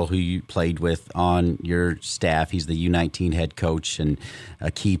Friedel, who you played with, on your staff. He's the U19 head coach and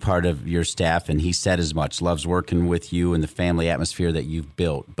a key part of your staff, and he said as much. Loves working with you and the family atmosphere that you've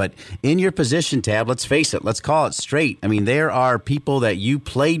built. But in your position, Tab, let's face it. Let's call it straight. I mean, there are people that you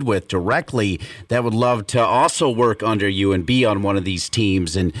played with directly that would love to also work under you and be on one of these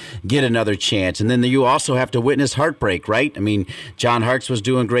teams and get another chance. And then you also have to witness heartbreak, right? I mean, John Harkes was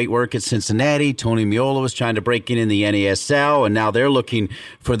doing great work at Cincinnati. Tony Meola was trying to break in the NASL, and now they're looking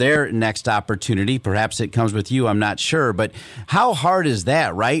for their next opportunity. Perhaps it comes with you. I'm not sure. But how hard is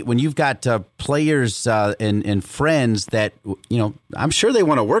that, right? When you've got players and friends that, I'm sure they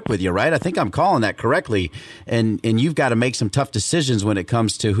want to work with you, right? I think I'm calling that correctly. And you've got to make some tough decisions when it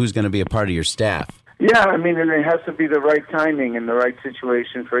comes to who's going to be a part of your staff. Yeah, I mean, and it has to be the right timing and the right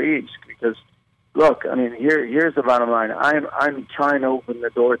situation for each. Because, look, I mean, here's the bottom line. I'm trying to open the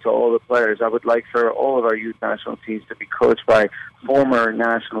door to all the players. I would like for all of our youth national teams to be coached by former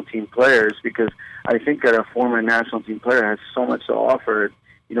national team players, because I think that a former national team player has so much to offer.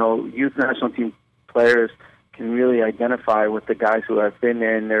 Youth national team players can really identify with the guys who have been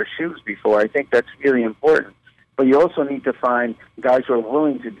in their shoes before. I think that's really important. But you also need to find guys who are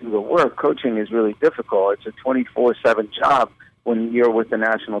willing to do the work. Coaching is really difficult. It's a 24/7 job when you're with the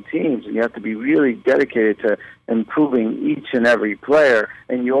national teams, and you have to be really dedicated to improving each and every player.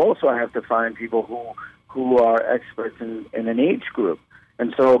 And you also have to find people who are experts in an age group.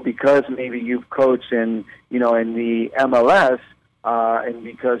 And so, because maybe you've coached in the MLS, and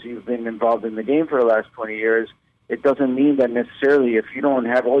because you've been involved in the game for the last 20 years, it doesn't mean that necessarily if you don't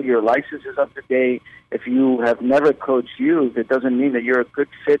have all your licenses up to date, if you have never coached youth, it doesn't mean that you're a good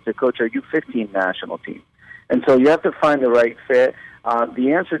fit to coach our U15 national team. And so you have to find the right fit.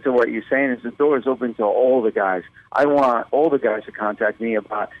 The answer to what you're saying is the door is open to all the guys. I want all the guys to contact me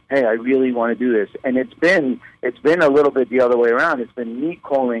about, hey, I really want to do this. And it's been a little bit the other way around. It's been me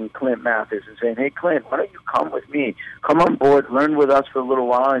calling Clint Mathis and saying, hey, Clint, why don't you come with me? Come on board, learn with us for a little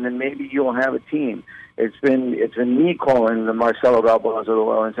while, and then maybe you'll have a team. It's been me calling the Marcelo Balboa of the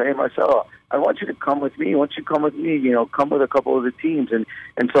world and saying, hey, Marcelo, I want you to come with me. I want you to come with me, come with a couple of the teams. And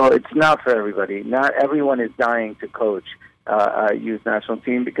so it's not for everybody. Not everyone is dying to coach a youth national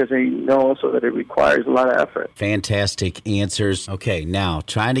team, because they know also that it requires a lot of effort. Fantastic answers. Okay, now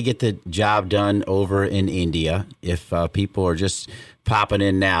trying to get the job done over in India. If people are just popping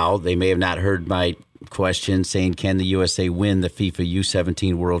in now, they may have not heard my question saying, can the USA win the FIFA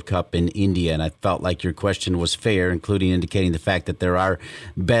U17 World Cup in India? And I felt like your question was fair, including indicating the fact that there are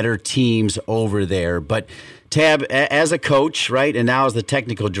better teams over there. But Tab, as a coach, right, and now as the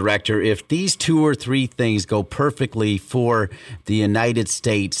technical director, if these 2 or 3 things go perfectly for the United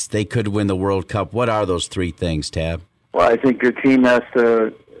States, they could win the World Cup. What are those 3 things, Tab? Well, I think your team has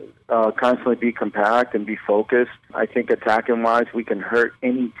to constantly be compact and be focused. I think attacking-wise, we can hurt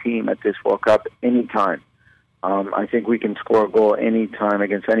any team at this World Cup anytime. I think we can score a goal anytime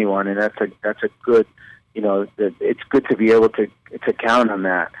against anyone, and that's a good, it's good to be able to count on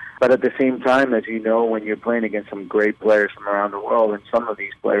that. But at the same time, as you know, when you're playing against some great players from around the world, and some of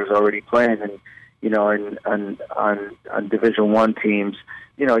these players are already playing, and on Division I teams,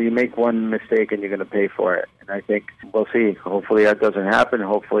 you make one mistake and you're going to pay for it. And I think we'll see. Hopefully that doesn't happen.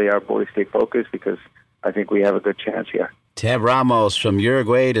 Hopefully our boys stay focused, because I think we have a good chance here. Tab Ramos, from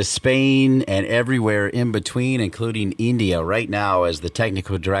Uruguay to Spain and everywhere in between, including India, right now as the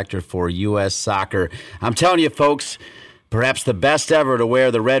technical director for U.S. Soccer. I'm telling you, folks, perhaps the best ever to wear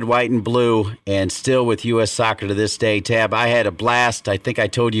the red, white, and blue, and still with U.S. Soccer to this day. Tab, I had a blast. I think I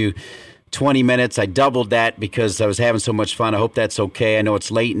told you 20 minutes. I doubled that because I was having so much fun. I hope that's okay. I know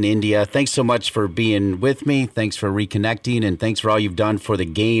it's late in India. Thanks so much for being with me. Thanks for reconnecting, and thanks for all you've done for the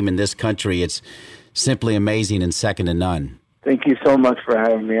game in this country. It's simply amazing and second to none. Thank you so much for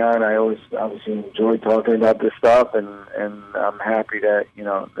having me on. I always obviously enjoy talking about this stuff, and I'm happy that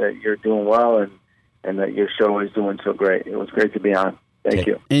that you're doing well and that your show is doing so great. It was great to be on. Thank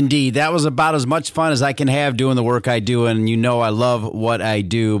you. Indeed. That was about as much fun as I can have doing the work I do, and I love what I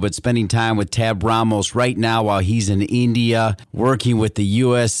do, but spending time with Tab Ramos right now while he's in India working with the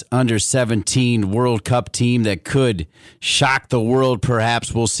U.S. Under-17 World Cup team that could shock the world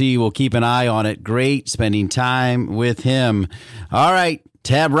perhaps. We'll see. We'll keep an eye on it. Great spending time with him. All right.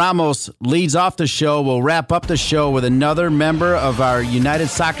 Tab Ramos leads off the show. We'll wrap up the show with another member of our United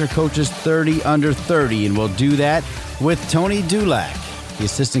Soccer Coaches 30 Under 30, and we'll do that with Tony Dulac, the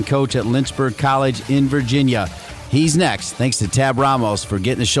assistant coach at Lynchburg College in Virginia. He's next. Thanks to Tab Ramos for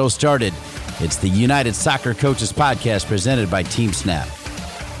getting the show started. It's the United Soccer Coaches Podcast presented by Team Snap.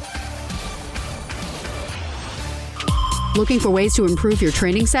 Looking for ways to improve your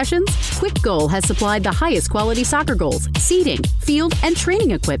training sessions? Quick Goal has supplied the highest quality soccer goals, seating, field, and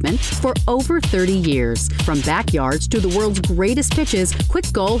training equipment for over 30 years. From backyards to the world's greatest pitches, Quick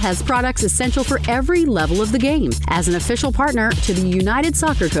Goal has products essential for every level of the game. As an official partner to the United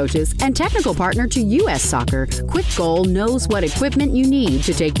Soccer Coaches and technical partner to U.S. Soccer, Quick Goal knows what equipment you need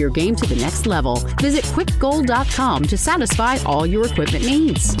to take your game to the next level. Visit quickgoal.com to satisfy all your equipment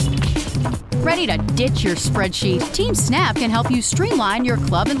needs. Ready to ditch your spreadsheet? Team Snap can help you streamline your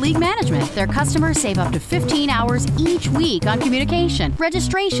club and league management. Their customers save up to 15 hours each week on communication,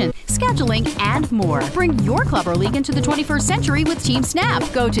 registration, scheduling, and more. Bring your club or league into the 21st century with Team Snap.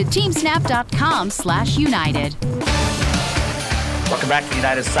 Go to teamsnap.com/united. Welcome back to the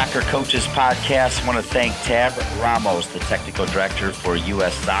United Soccer Coaches Podcast. I want to thank Tab Ramos, the technical director for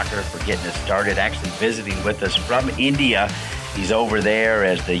U.S. Soccer, for getting us started, actually visiting with us from India. He's over there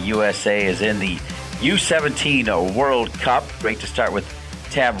as the USA is in the U17 World Cup. Great to start with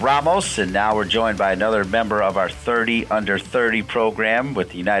Tab Ramos, and now we're joined by another member of our 30 Under 30 program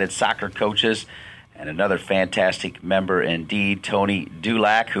with the United Soccer Coaches, and another fantastic member indeed, Tony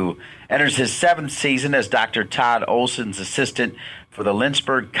Dulac, who enters his 7th season as Dr. Todd Olson's assistant for the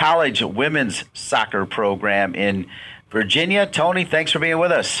Lynchburg College Women's Soccer Program in Virginia. Tony, thanks for being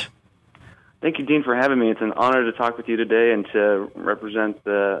with us. Thank you, Dean, for having me. It's an honor to talk with you today and to represent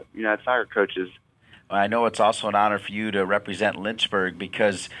the United Soccer Coaches. Well, I know it's also an honor for you to represent Lynchburg,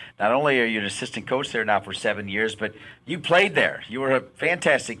 because not only are you an assistant coach there now for 7 years, but you played there. You were a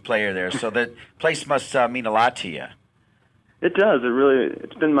fantastic player there, so the place must mean a lot to you. It does.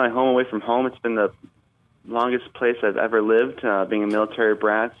 It's been my home away from home. It's been the longest place I've ever lived, being a military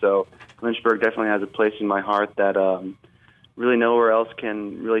brat, so Lynchburg definitely has a place in my heart that really nowhere else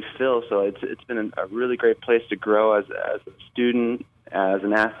can really fill. So it's been a really great place to grow as a student, as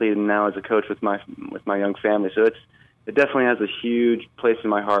an athlete, and now as a coach with my young family. So it definitely has a huge place in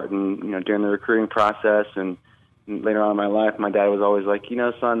my heart. And during the recruiting process and later on in my life, my dad was always like,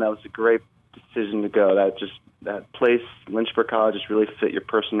 son, that was a great decision to go. That place, Lynchburg College, just really fit your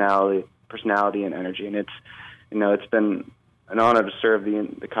personality and energy. And it's been an honor to serve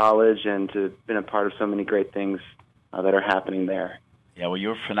the college and to have been a part of so many great things that are happening there. Yeah, well, you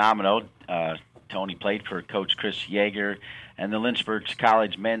were phenomenal. Tony played for Coach Chris Yeager and the Lynchburg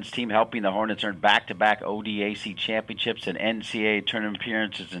College men's team, helping the Hornets earn back-to-back ODAC championships and NCAA tournament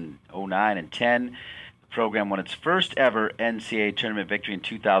appearances in 09 and 10. program won its first ever NCAA tournament victory in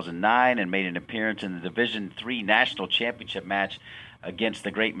 2009 and made an appearance in the Division III National Championship match against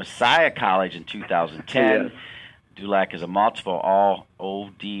the great Messiah College in 2010. Yes. Dulac is a multiple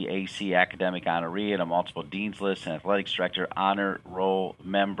All-ODAC academic honoree and a multiple Dean's List and Athletics Director honor roll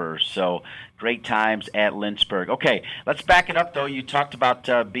member. So great times at Lynchburg. Okay, let's back it up, though. You talked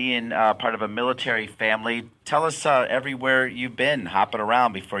about being part of a military family. Tell us everywhere you've been hopping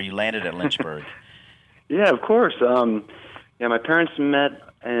around before you landed at Lynchburg. Yeah, of course. My parents met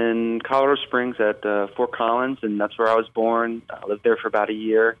in Colorado Springs at Fort Collins, and that's where I was born. I lived there for about a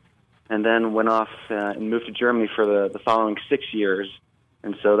year, and then went off and moved to Germany for the following 6 years.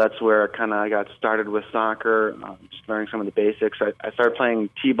 And so that's where I got started with soccer, just learning some of the basics. I started playing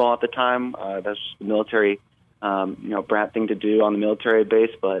t-ball at the time. That's just the military, brat thing to do on the military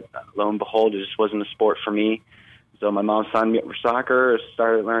base, but lo and behold, it just wasn't a sport for me. So my mom signed me up for soccer,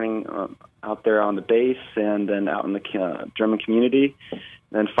 started learning out there on the base and then out in the German community.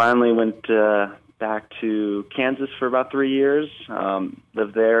 Then finally went back to Kansas for about 3 years,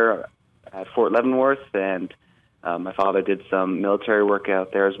 lived there at Fort Leavenworth, and my father did some military work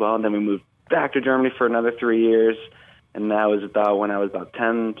out there as well. And then we moved back to Germany for another 3 years, and that was about when I was about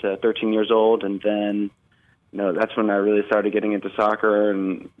 10 to 13 years old. And then, that's when I really started getting into soccer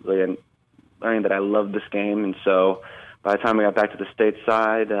and really learning that I loved this game. And so by the time I got back to the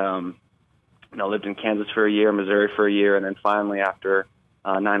stateside, lived in Kansas for a year, Missouri for a year, and then finally after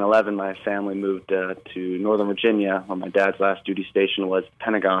 9/11, my family moved to Northern Virginia, where my dad's last duty station was the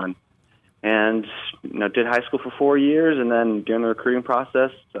Pentagon. And, did high school for 4 years, and then during the recruiting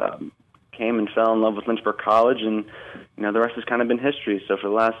process, came and fell in love with Lynchburg College, and, the rest has kind of been history. So for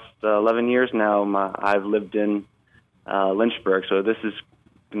the last 11 years now, I've lived in Lynchburg. So this is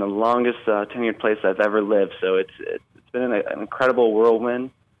the longest tenured place I've ever lived. So it's been an incredible whirlwind.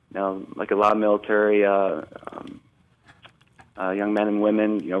 Like a lot of military young men and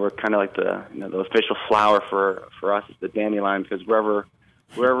women, we're kind of like the official flower for us is the dandelion, because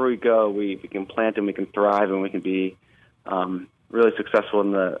wherever we go, we can plant and we can thrive and we can be really successful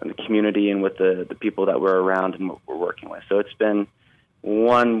in the community and with the people that we're around and we're working with. So it's been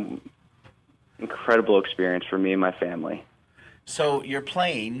one incredible experience for me and my family. So you're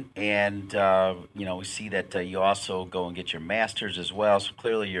playing, and we see that you also go and get your master's as well. So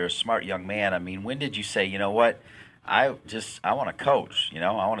clearly you're a smart young man. I mean, when did you say, you know what, I want to coach?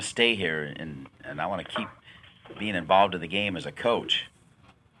 I want to stay here and I want to keep being involved in the game as a coach.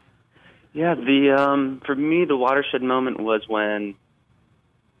 Yeah, for me, the watershed moment was when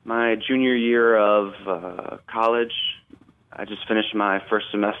my junior year of college, I just finished my first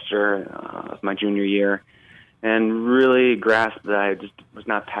semester of my junior year and really grasped that I just was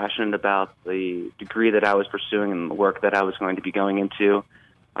not passionate about the degree that I was pursuing and the work that I was going to be going into.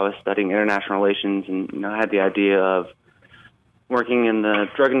 I was studying international relations, and I had the idea of working in the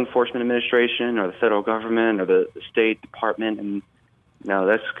Drug Enforcement Administration or the federal government or the State Department, and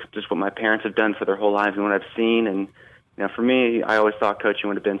that's just what my parents have done for their whole lives and what I've seen. And for me, I always thought coaching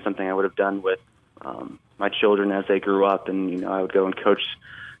would have been something I would have done with my children as they grew up, and I would go and coach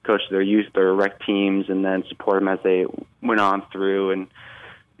their youth, their rec teams, and then support them as they went on through and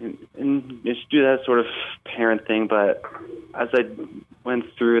just do that sort of parent thing. But as I went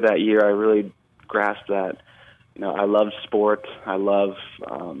through that year, I really grasped that I love sport. I love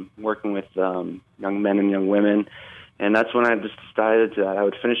working with young men and young women. And that's when I just decided that I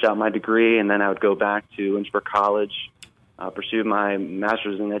would finish out my degree, and then I would go back to Lynchburg College, pursue my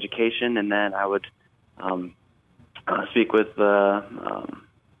master's in education, and then I would speak with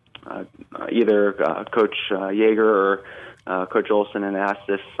either Coach Yeager or Coach Olson and asked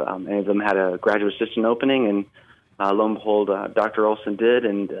if any of them had a graduate assistant opening, and lo and behold, Dr. Olson did,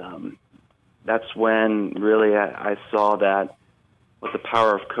 and that's when really I saw that what the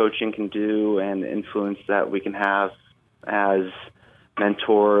power of coaching can do and the influence that we can have as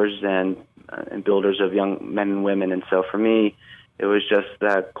mentors and builders of young men and women. And so for me, it was just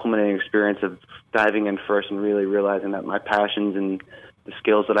that culminating experience of diving in first and really realizing that my passions and the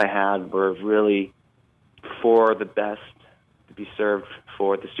skills that I had were really for the best to be served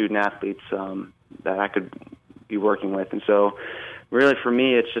for the student athletes that I could be working with. And so really for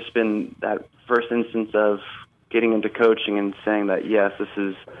me, it's just been that first instance of getting into coaching and saying that, yes, this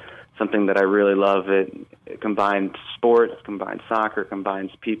is something that I really love. It combines sport, it combines soccer, it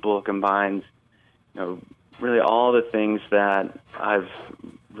combines people, it combines, really all the things that I've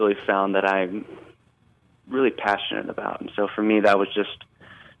really found that I'm really passionate about. And so for me, that was just,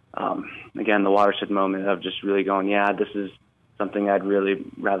 again, the watershed moment of just really going, yeah, this is something I'd really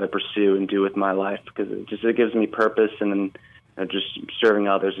rather pursue and do with my life, because it gives me purpose, and then just serving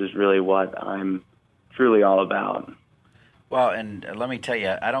others is really what I'm truly all about. Well, and let me tell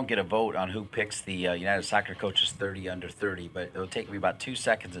you, I don't get a vote on who picks the United Soccer Coaches 30 under 30, but it'll take me about 2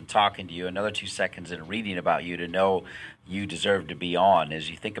 seconds in talking to you, another 2 seconds in reading about you to know you deserve to be on. As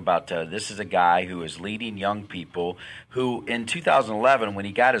you think about this is a guy who is leading young people who in 2011, when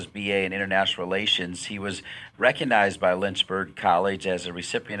he got his BA in International Relations, he was recognized by Lynchburg College as a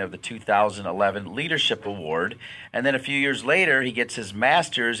recipient of the 2011 Leadership Award. And then a few years later, he gets his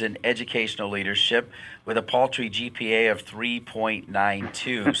master's in educational leadership with a paltry GPA of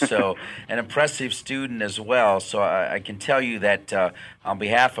 3.92. So an impressive student as well. So I can tell you that on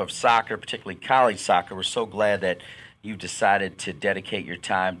behalf of soccer, particularly college soccer, we're so glad that you've decided to dedicate your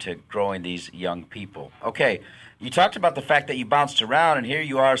time to growing these young people. Okay, you talked about the fact that you bounced around, and here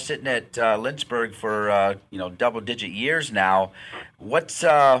you are sitting at Lynchburg for double-digit years now. What's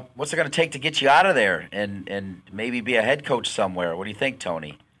it going to take to get you out of there and maybe be a head coach somewhere? What do you think,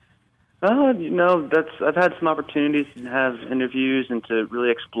 Tony? I've had some opportunities to have interviews and to really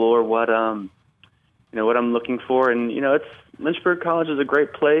explore what what I'm looking for, and it's Lynchburg College is a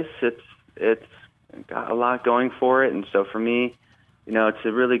great place. It's got a lot going for it, and so for me,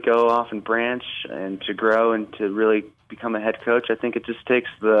 to really go off and branch and to grow and to really become a head coach, I think it just takes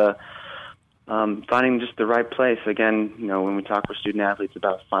the finding just the right place. Again, when we talk with student athletes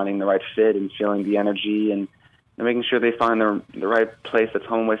about finding the right fit and feeling the energy and making sure they find the right place that's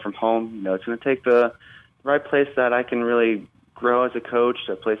home away from home. It's going to take the right place that I can really grow as a coach,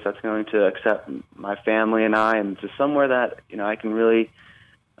 a place that's going to accept my family and I, and to somewhere that I can really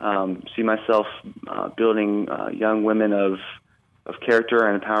see myself building young women of character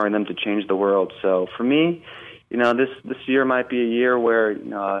and empowering them to change the world. So for me, this year might be a year where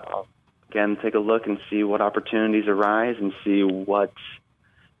I'll again take a look and see what opportunities arise and see what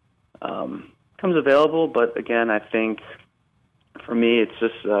comes available. But again, I think for me, it's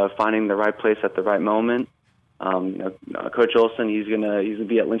just finding the right place at the right moment. Coach Olson, he's gonna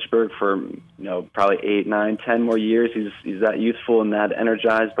be at Lynchburg for probably 8, 9, 10 more years. He's that youthful and that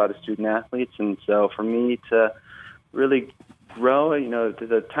energized by the student athletes, and so for me to really grow,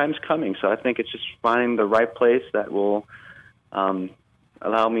 the time's coming. So I think it's just finding the right place that will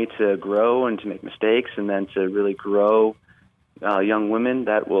allow me to grow and to make mistakes, and then to really grow young women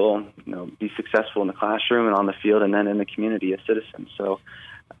that will be successful in the classroom and on the field, and then in the community as citizens. So.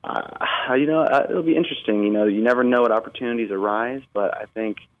 It'll be interesting. You never know what opportunities arise, but I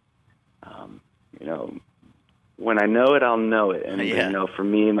think, when I know it, I'll know it. And, for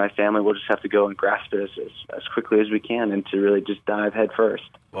me and my family, we'll just have to go and grasp it as quickly as we can and to really just dive head first.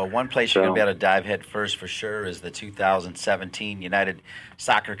 Well, one place you're going to be able to dive head first for sure is the 2017 United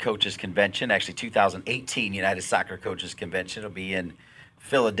Soccer Coaches Convention. Actually, 2018 United Soccer Coaches Convention will be in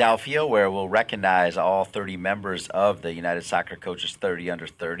Philadelphia, where we'll recognize all 30 members of the United Soccer Coaches 30 under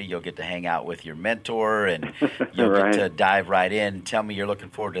 30. You'll get to hang out with your mentor, and you'll get to dive right in. Tell me you're looking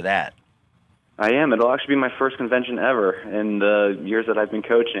forward to that. I am. It'll actually be my first convention ever in the years that I've been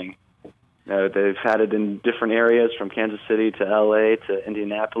coaching. They've had it in different areas, from Kansas City to L.A. to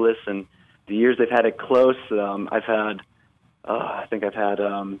Indianapolis, and the years they've had it close, I've had a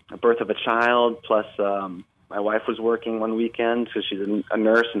birth of a child, plus my wife was working one weekend because she's a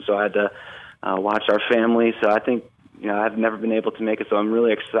nurse, and so I had to watch our family. So I think, I've never been able to make it, so I'm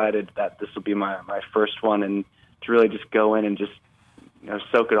really excited that this will be my first one, and to really just go in and just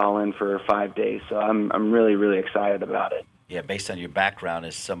soak it all in for 5 days. So I'm really, really excited about it. Yeah, based on your background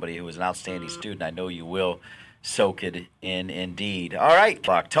as somebody who was an outstanding student, I know you will soak it in indeed. All right,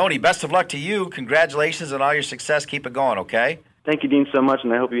 Tony, best of luck to you. Congratulations on all your success. Keep it going, okay? Thank you, Dean, so much,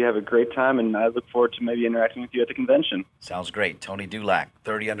 and I hope you have a great time, and I look forward to maybe interacting with you at the convention. Sounds great. Tony Dulac,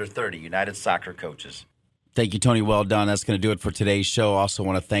 30 under 30, United Soccer Coaches. Thank you, Tony. Well done. That's going to do it for today's show. Also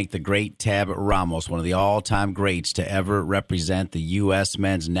want to thank the great Tab Ramos, one of the all-time greats to ever represent the U.S.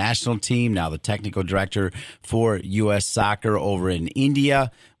 men's national team, now the technical director for U.S. Soccer over in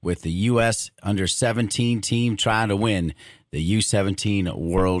India with the U.S. under-17 team trying to win the U-17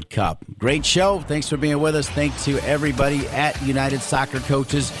 World Cup. Great show. Thanks for being with us. Thanks to everybody at United Soccer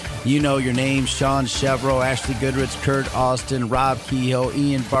Coaches. You know your names: Sean Chevrolet, Ashley Goodrich, Kurt Austin, Rob Kehoe,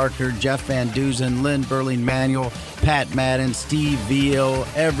 Ian Barker, Jeff Van Duzen, Lynn Burling-Manuel, Pat Madden, Steve Veal,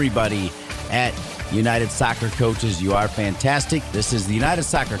 everybody at United Soccer Coaches. You are fantastic. This is the United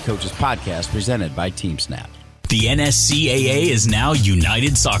Soccer Coaches podcast presented by TeamSnap. The NSCAA is now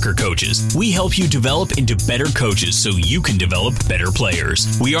United Soccer Coaches. We help you develop into better coaches so you can develop better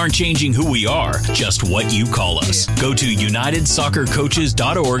players. We aren't changing who we are, just what you call us. Go to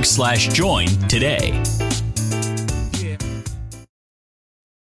unitedsoccercoaches.org/join today.